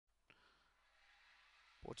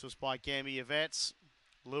which was by Mt-Gambier-3009.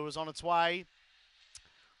 Lures on its way.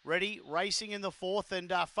 Ready, racing in the fourth,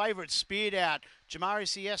 and favourite speared out. Jamari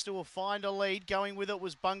Siesta will find a lead. Going with it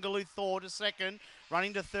was Bungaloo Thor to second.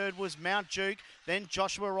 Running to third was Mount Duke. Then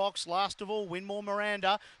Joshua Rocks. Last of all, Winmore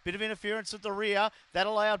Miranda. Bit of interference at the rear. That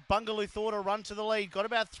allowed Bungaloo Thor to run to the lead. Got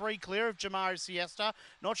about 3 clear of Jamari Siesta.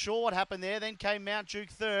 Not sure what happened there. Then came Mount Duke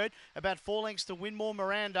third. About 4 lengths to Winmore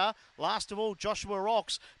Miranda. Last of all, Joshua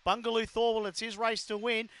Rocks. Bungaloo Thor, well, it's his race to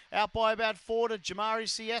win. Out by about 4 to Jamari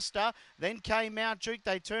Siesta. Then came Mount Duke.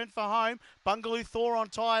 They turned for home. Bungaloo Thor on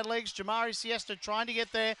tired legs. Jamari Siesta trying to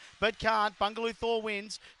get there, but can't. Bungaloo Thor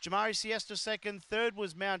wins. Jamari Siesta second. Third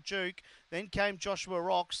was Mount Duke. Then came Joshua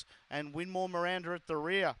Rocks and Winmore Miranda at the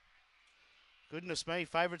rear. Goodness me,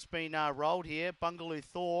 favourite's been rolled here. Bungaloo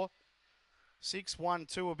Thor.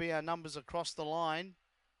 6-1-2 will be our numbers across the line.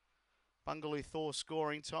 Bungaloo Thor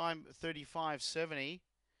scoring time 35.70.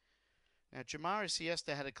 Now, Jamari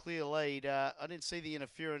Siesta had a clear lead. I didn't see the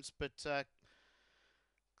interference, but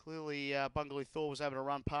clearly Bungaloo Thor was able to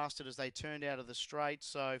run past it as they turned out of the straight.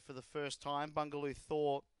 So for the first time, Bungaloo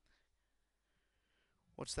Thor,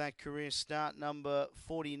 what's that, career start number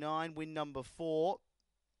 49, win number 4.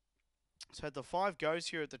 So had the 5 goes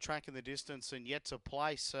here at the track in the distance and yet to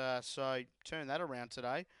place. So turn that around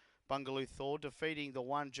today. Bungaloo Thor defeating the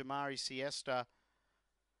 1 Jamari Siesta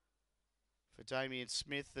for Damien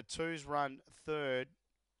Smith. The 2's run third.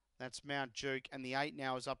 That's Mount Duke. And the 8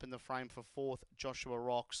 now is up in the frame for 4th, Joshua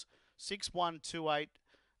Rocks. 6-1-2-8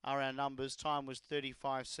 are our numbers. Time was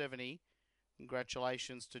 35.70.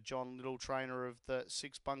 Congratulations to John Little, trainer of the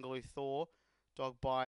 6 Bungaloo Thor. Dog by